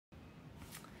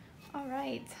All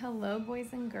right, hello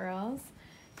boys and girls.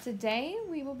 Today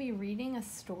we will be reading a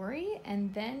story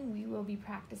and then we will be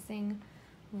practicing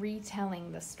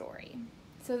retelling the story.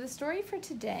 So the story for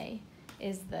today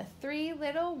is The Three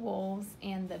Little Wolves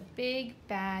and the Big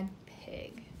Bad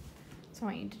Pig. So I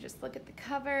want you to just look at the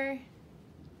cover,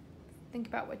 think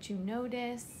about what you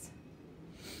notice.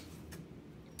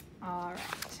 All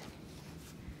right,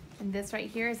 and this right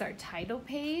here is our title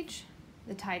page.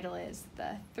 The title is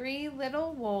The Three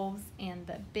Little Wolves and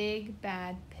the Big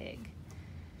Bad Pig.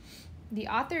 The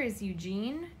author is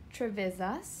Eugene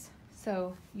Trevisan.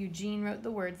 So Eugene wrote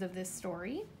the words of this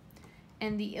story.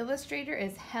 And the illustrator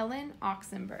is Helen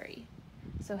Oxenbury.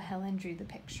 So Helen drew the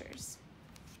pictures.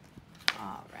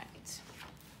 All right.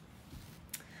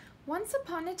 Once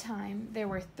upon a time, there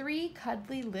were three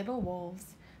cuddly little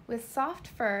wolves with soft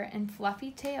fur and fluffy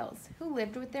tails who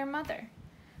lived with their mother.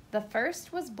 The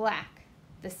first was black.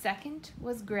 The second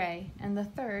was gray, and the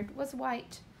third was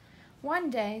white.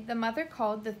 One day, the mother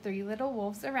called the three little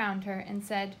wolves around her and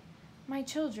said, "My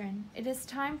children, it is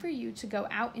time for you to go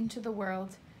out into the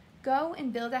world. Go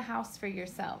and build a house for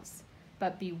yourselves,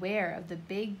 but beware of the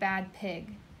big bad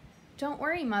pig." "Don't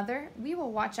worry, Mother, we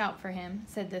will watch out for him,"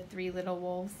 said the three little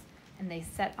wolves, and they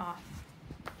set off.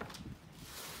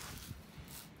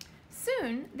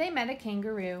 Soon, they met a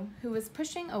kangaroo who was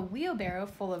pushing a wheelbarrow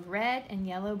full of red and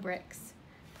yellow bricks.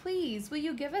 "Please, will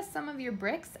you give us some of your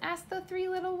bricks?" asked the three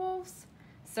little wolves.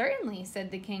 "Certainly,"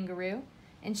 said the kangaroo,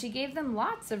 and she gave them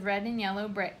lots of red and yellow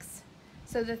bricks.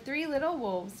 So the three little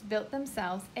wolves built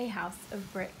themselves a house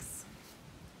of bricks.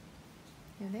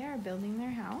 Here they are building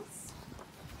their house.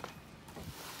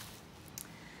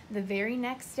 The very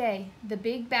next day, the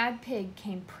big bad pig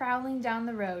came prowling down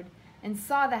the road and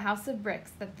saw the house of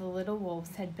bricks that the little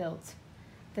wolves had built.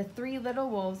 The three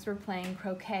little wolves were playing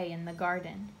croquet in the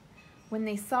garden. When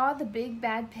they saw the big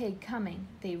bad pig coming,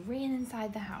 they ran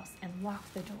inside the house and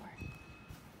locked the door.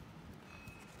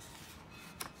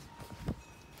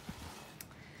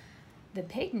 The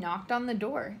pig knocked on the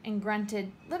door and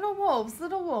grunted, little wolves,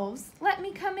 let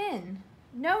me come in."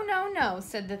 "No, no, no,"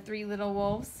 said the three little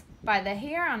wolves. "By the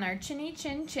hair on our chinny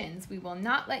chin chins, we will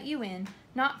not let you in,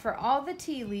 not for all the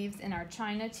tea leaves in our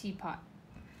china teapot."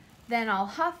 "Then I'll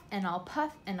huff and I'll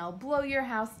puff and I'll blow your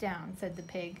house down," said the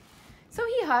pig. So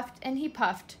he huffed and he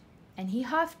puffed and he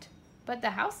huffed, but the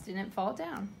house didn't fall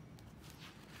down.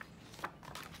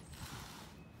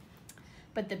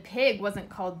 But the pig wasn't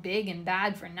called big and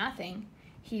bad for nothing.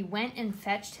 He went and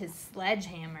fetched his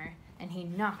sledgehammer and he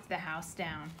knocked the house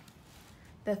down.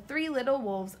 The three little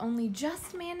wolves only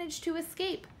just managed to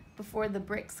escape before the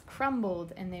bricks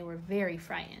crumbled, and they were very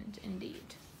frightened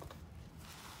indeed.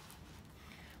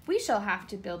 "We shall have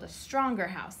to build a stronger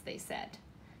house," they said.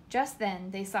 Just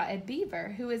then, they saw a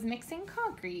beaver who was mixing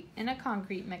concrete in a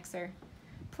concrete mixer.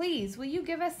 "Please, will you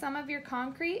give us some of your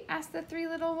concrete?" asked the three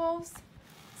little wolves.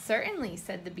 "Certainly,"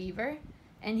 said the beaver,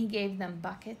 and he gave them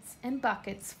buckets and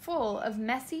buckets full of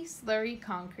messy, slurry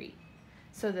concrete.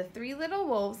 So the three little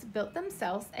wolves built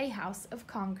themselves a house of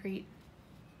concrete.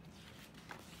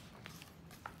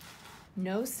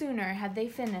 No sooner had they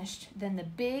finished than the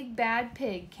big bad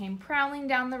pig came prowling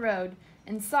down the road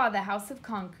and saw the house of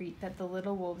concrete that the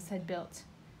little wolves had built.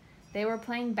 They were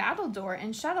playing battledore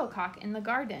and shuttlecock in the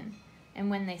garden, and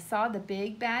when they saw the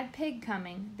big bad pig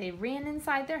coming, they ran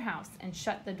inside their house and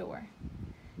shut the door.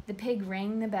 The pig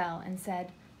rang the bell and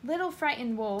said, "Little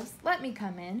frightened wolves, let me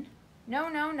come in." "No,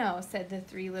 no, no," said the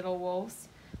three little wolves.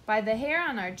 "By the hair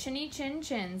on our chinny chin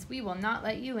chins, we will not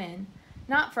let you in,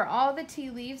 not for all the tea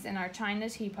leaves in our china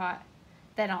teapot."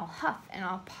 "Then I'll huff and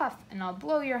I'll puff and I'll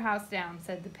blow your house down,"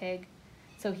 said the pig.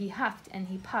 So he huffed and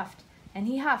he puffed and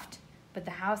he huffed, but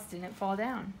the house didn't fall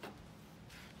down.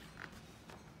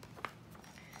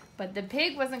 But the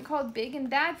pig wasn't called big and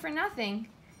bad for nothing.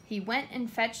 He went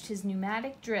and fetched his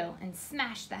pneumatic drill and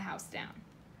smashed the house down.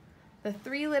 The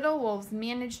three little wolves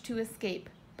managed to escape,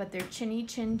 but their chinny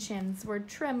chin chins were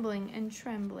trembling and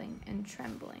trembling and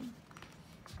trembling.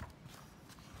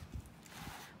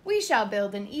 "We shall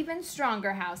build an even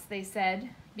stronger house," they said,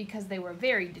 because they were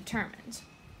very determined.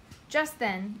 Just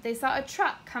then, they saw a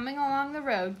truck coming along the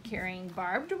road carrying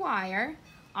barbed wire,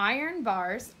 iron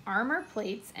bars, armor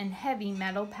plates, and heavy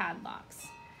metal padlocks.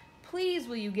 "Please,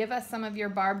 will you give us some of your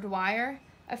barbed wire,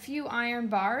 a few iron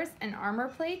bars and armor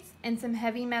plates, and some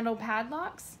heavy metal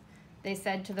padlocks?" they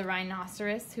said to the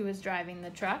rhinoceros who was driving the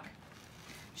truck.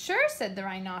 "Sure," said the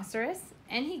rhinoceros,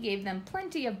 and he gave them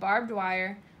plenty of barbed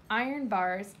wire, iron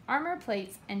bars, armor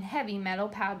plates, and heavy metal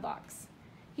padlocks.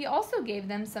 He also gave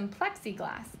them some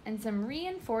plexiglass and some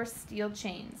reinforced steel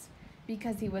chains,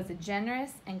 because he was a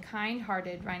generous and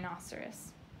kind-hearted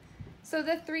rhinoceros. So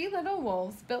the three little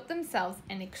wolves built themselves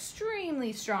an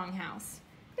extremely strong house.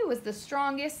 It was the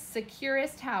strongest,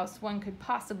 securest house one could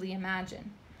possibly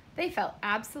imagine. They felt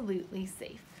absolutely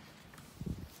safe.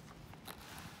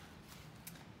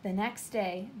 The next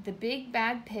day, the big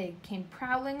bad pig came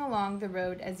prowling along the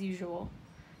road as usual.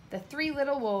 The three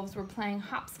little wolves were playing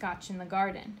hopscotch in the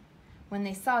garden. When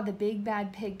they saw the big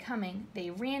bad pig coming, they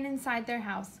ran inside their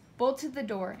house, bolted the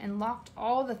door, and locked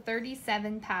all the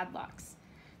 37 padlocks.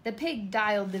 The pig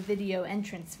dialed the video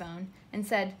entrance phone and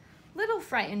said, "Little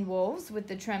frightened wolves with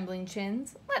the trembling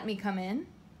chins, let me come in."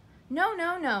 "No,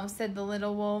 no, no," said the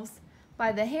little wolves.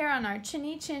 "By the hair on our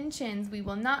chinny chin chins, we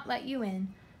will not let you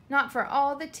in, not for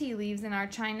all the tea leaves in our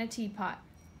china teapot."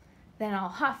 "Then I'll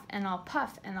huff and I'll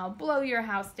puff and I'll blow your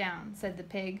house down," said the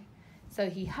pig. So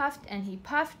he huffed and he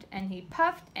puffed and he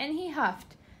puffed and he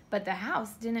huffed, but the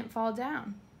house didn't fall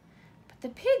down. But the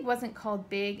pig wasn't called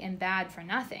big and bad for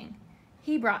nothing.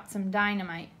 He brought some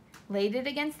dynamite, laid it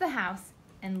against the house,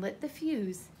 and lit the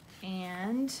fuse,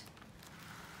 and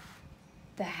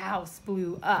the house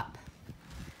blew up.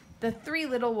 The three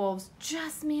little wolves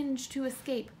just managed to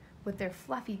escape with their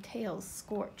fluffy tails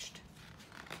scorched.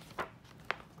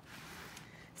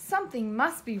 "Something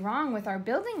must be wrong with our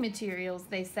building materials,"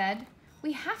 they said.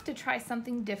 "We have to try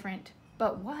something different."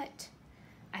 But what?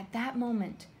 At that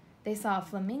moment, they saw a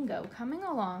flamingo coming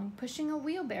along, pushing a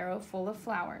wheelbarrow full of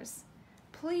flowers.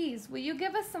 "Please, will you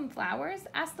give us some flowers?"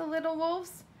 asked the little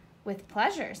wolves. "With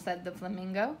pleasure," said the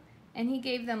flamingo, and he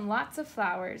gave them lots of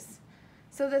flowers.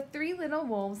 So the three little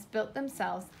wolves built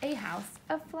themselves a house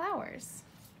of flowers.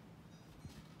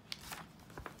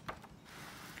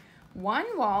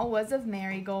 One wall was of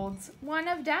marigolds, one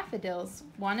of daffodils,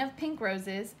 one of pink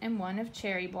roses, and one of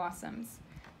cherry blossoms.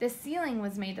 The ceiling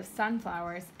was made of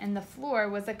sunflowers, and the floor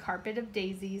was a carpet of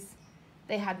daisies.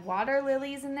 They had water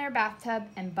lilies in their bathtub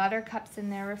and buttercups in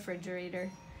their refrigerator.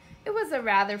 It was a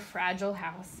rather fragile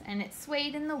house, and it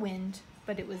swayed in the wind,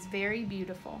 but it was very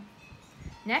beautiful.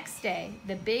 Next day,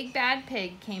 the big bad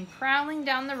pig came prowling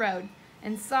down the road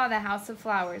and saw the house of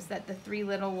flowers that the three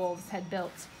little wolves had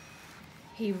built.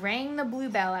 He rang the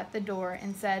bluebell at the door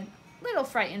and said, "Little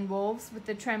frightened wolves with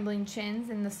the trembling chins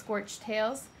and the scorched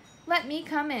tails, let me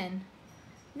come in."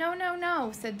 "No, no,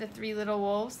 no," said the three little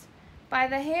wolves. "By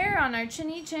the hair on our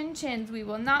chinny chin chins, we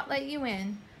will not let you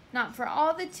in, not for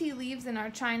all the tea leaves in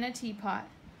our china teapot."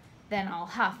 "Then I'll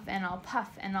huff and I'll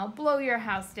puff and I'll blow your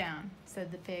house down,"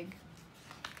 said the pig.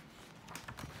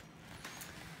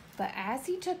 But as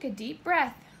he took a deep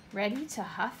breath, ready to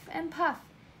huff and puff,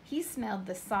 he smelled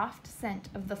the soft scent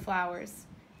of the flowers.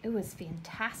 It was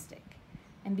fantastic.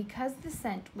 And because the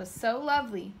scent was so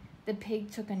lovely, the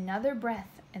pig took another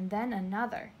breath and then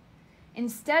another.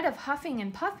 Instead of huffing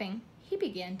and puffing, he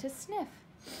began to sniff.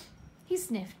 He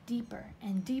sniffed deeper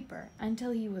and deeper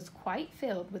until he was quite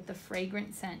filled with the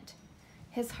fragrant scent.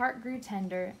 His heart grew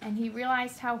tender, and he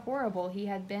realized how horrible he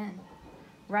had been.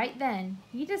 Right then,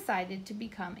 he decided to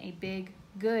become a big,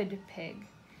 good pig.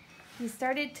 He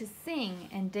started to sing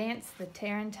and dance the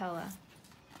tarantella.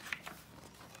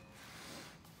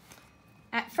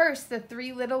 At first, the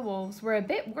three little wolves were a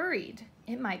bit worried.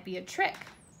 It might be a trick,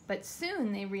 but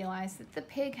soon they realized that the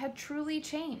pig had truly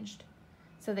changed.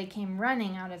 So they came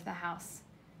running out of the house.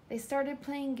 They started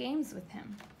playing games with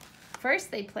him. First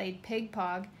they played Pig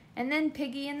Pog, and then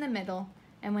Piggy in the middle,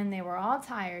 and when they were all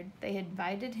tired, they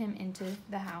invited him into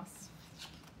the house.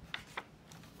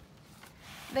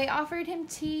 They offered him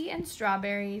tea and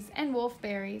strawberries and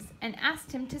wolfberries and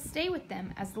asked him to stay with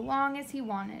them as long as he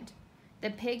wanted. The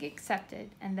pig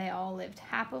accepted, and they all lived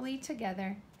happily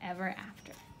together ever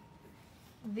after.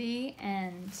 The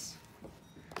end.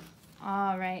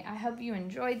 All right, I hope you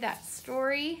enjoyed that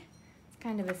story. It's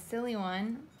kind of a silly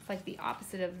one. It's like the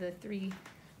opposite of the three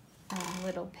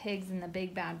little pigs and the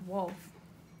big bad wolf.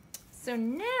 So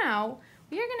now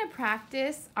we are going to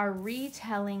practice our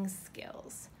retelling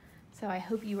skills. So I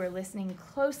hope you are listening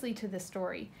closely to the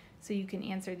story so you can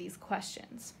answer these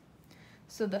questions.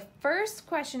 So the first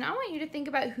question, I want you to think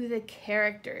about who the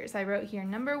characters, I wrote here,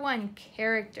 number 1,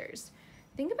 characters.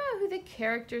 Think about who the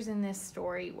characters in this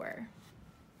story were.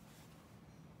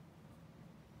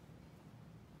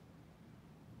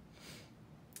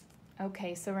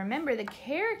 Okay, so remember the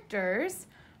characters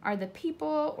are the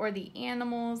people or the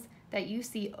animals that you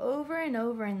see over and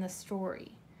over in the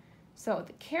story. So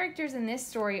the characters in this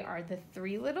story are the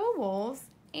three little wolves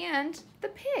and the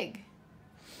pig.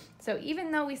 So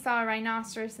even though we saw a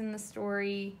rhinoceros in the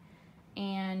story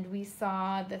and we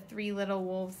saw the three little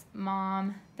wolves'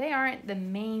 mom, they aren't the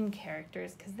main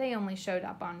characters because they only showed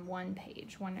up on one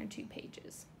page, 1 or 2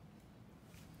 pages.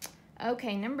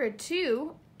 Okay, number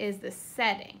 2 is the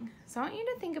setting. So I want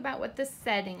you to think about what the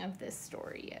setting of this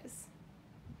story is.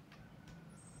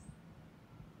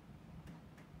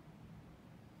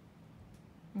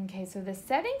 Okay, so the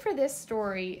setting for this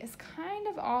story is kind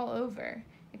of all over.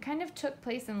 It kind of took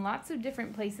place in lots of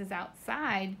different places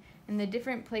outside and the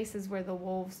different places where the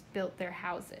wolves built their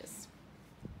houses.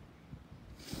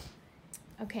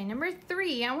 Okay, number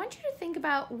 3, I want you to think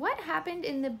about what happened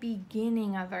in the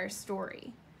beginning of our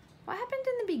story. What happened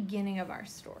in the beginning of our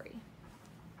story?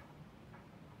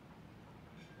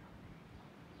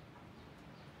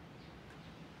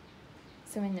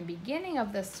 So in the beginning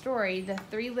of the story, the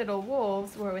 3 little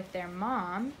wolves were with their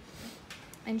mom,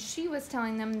 and she was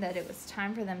telling them that it was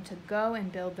time for them to go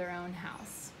and build their own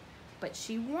house. But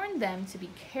she warned them to be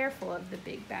careful of the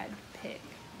big bad pig.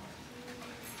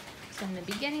 So in the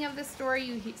beginning of the story,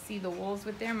 you see the wolves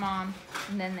with their mom,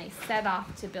 and then they set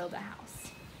off to build a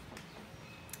house.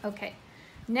 Okay,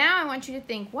 now I want you to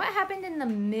think, what happened in the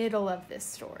middle of this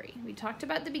story? We talked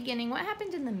about the beginning. What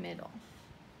happened in the middle?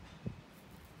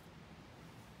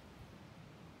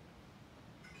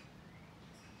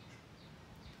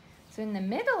 So in the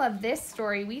middle of this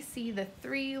story, we see the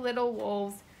 3 little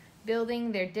wolves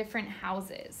building their different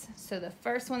houses. So the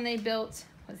first one they built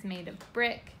was made of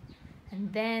brick,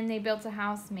 and then they built a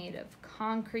house made of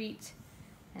concrete,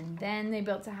 and then they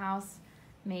built a house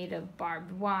made of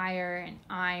barbed wire and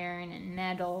iron and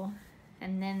metal,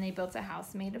 and then they built a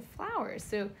house made of flowers.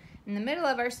 So in the middle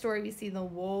of our story, we see the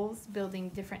wolves building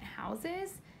different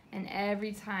houses, and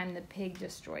every time the pig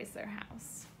destroys their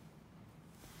house.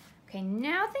 Okay,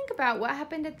 now think about what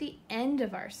happened at the end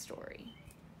of our story.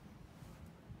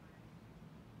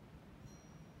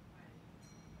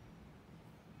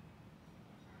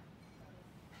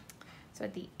 So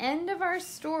at the end of our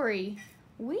story,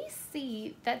 we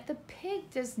see that the pig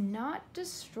does not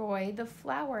destroy the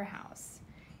flower house.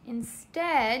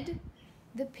 Instead,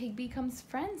 the pig becomes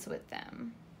friends with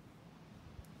them.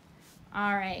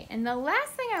 All right, and the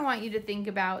last thing I want you to think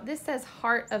about, this says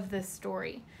heart of the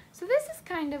story. So this is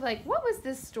kind of like, what was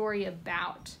this story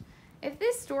about? If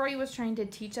this story was trying to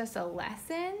teach us a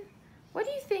lesson, what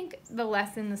do you think the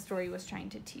lesson the story was trying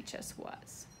to teach us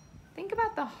was? Think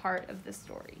about the heart of the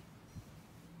story.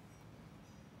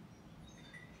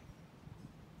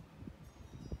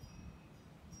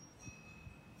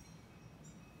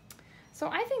 So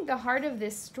I think the heart of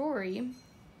this story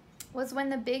was when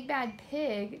the big bad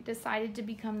pig decided to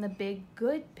become the big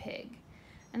good pig.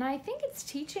 And I think it's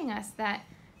teaching us that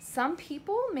some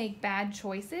people make bad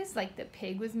choices, like the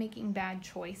pig was making bad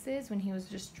choices when he was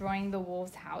destroying the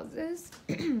wolves' houses.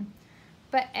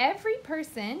 But every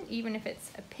person, even if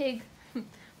it's a pig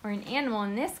or an animal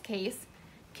in this case,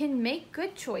 can make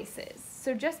good choices.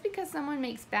 So just because someone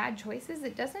makes bad choices,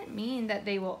 it doesn't mean that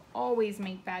they will always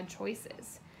make bad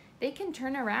choices. They can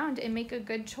turn around and make a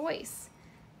good choice.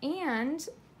 And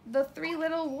the 3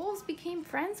 little wolves became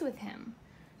friends with him.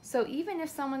 So even if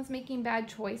someone's making bad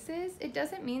choices, it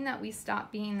doesn't mean that we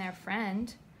stop being their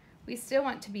friend. We still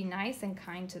want to be nice and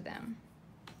kind to them.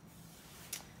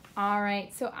 All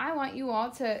right, so I want you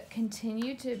all to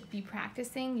continue to be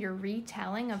practicing your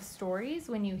retelling of stories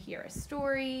when you hear a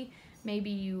story.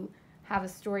 Maybe you have a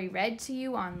story read to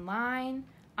you online.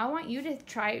 I want you to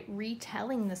try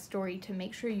retelling the story to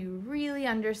make sure you really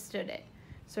understood it.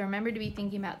 So remember to be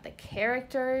thinking about the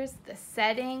characters, the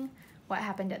setting, what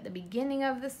happened at the beginning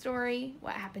of the story,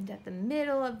 what happened at the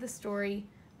middle of the story,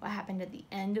 what happened at the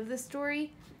end of the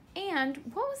story, and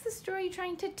what was the story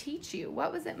trying to teach you?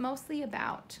 What was it mostly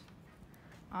about?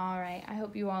 All right, I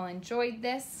hope you all enjoyed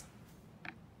this.